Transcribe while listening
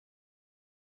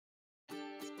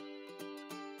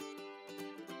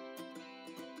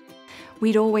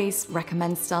We'd always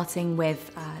recommend starting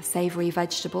with savoury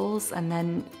vegetables and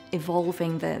then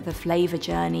evolving the flavour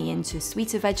journey into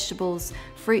sweeter vegetables,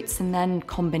 fruits, and then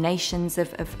combinations of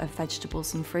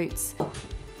vegetables and fruits.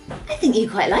 I think you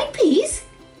quite like peas.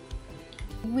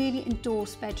 Really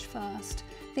endorse veg first.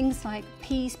 Things like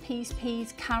peas,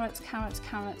 carrots.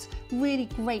 Really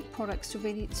great products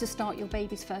to start your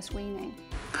baby's first weaning.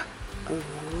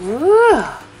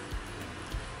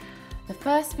 The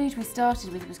first food we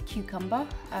started with was cucumber,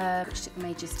 which took the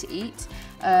majors to eat,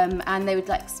 and they would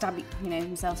like stab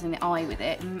themselves in the eye with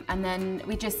it. And then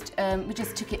we just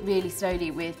took it really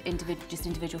slowly with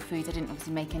individual foods. I didn't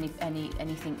obviously make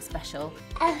anything special.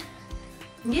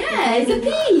 Yeah, it's a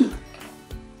pea.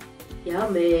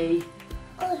 Yummy.